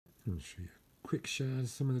I'm going to show you a quick shot of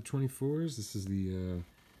some of the 24s. This is the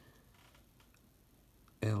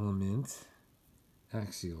Element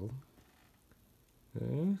Axial.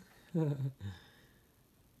 Van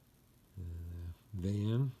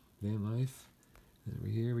Life. And over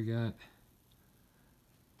here we got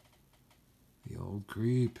the old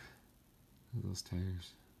Creep. Look at those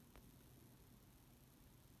tires.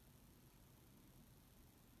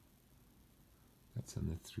 That's on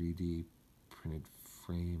the 3D printed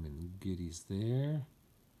frame and goodies there.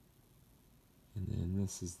 And then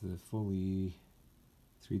this is the fully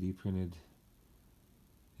 3D printed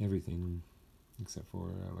everything except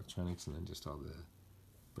for electronics, and then just all the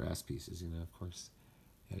brass pieces, of course,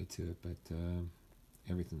 added to it. But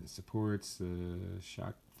everything that supports the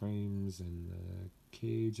shock frames and the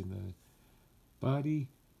cage and the body,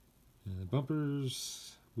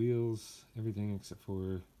 bumpers, wheels, everything except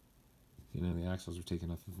for, the axles were taken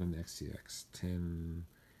off of an XCX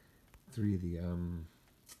 10-3, the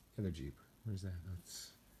other Jeep. Where's that?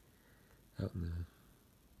 That's out in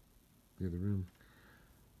the other room.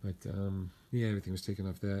 But yeah, everything was taken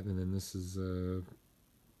off that, and then this is the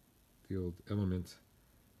old Element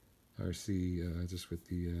RC, just with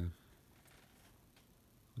the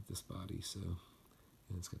with this body. So,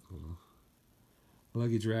 and it's got the little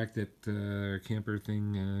luggage rack that camper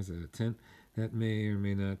thing as a tent that may or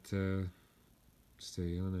may not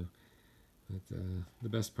stay. I don't know. But the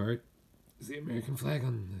best part is the American flag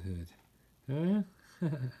on the hood. Huh?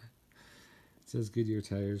 It says Goodyear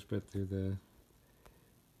tires, but they're the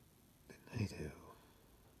Naito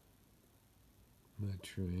mud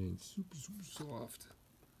terrain, super soft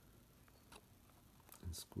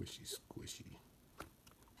and squishy.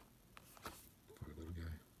 Poor little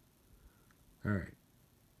guy. All right,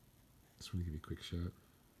 just want to give you a quick shot.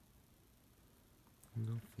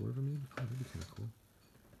 4 of them in. Oh, that'd be kind of cool.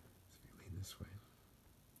 If you lean this way.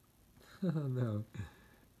 Oh no,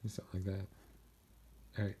 do something like that.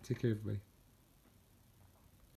 All right, take care, everybody.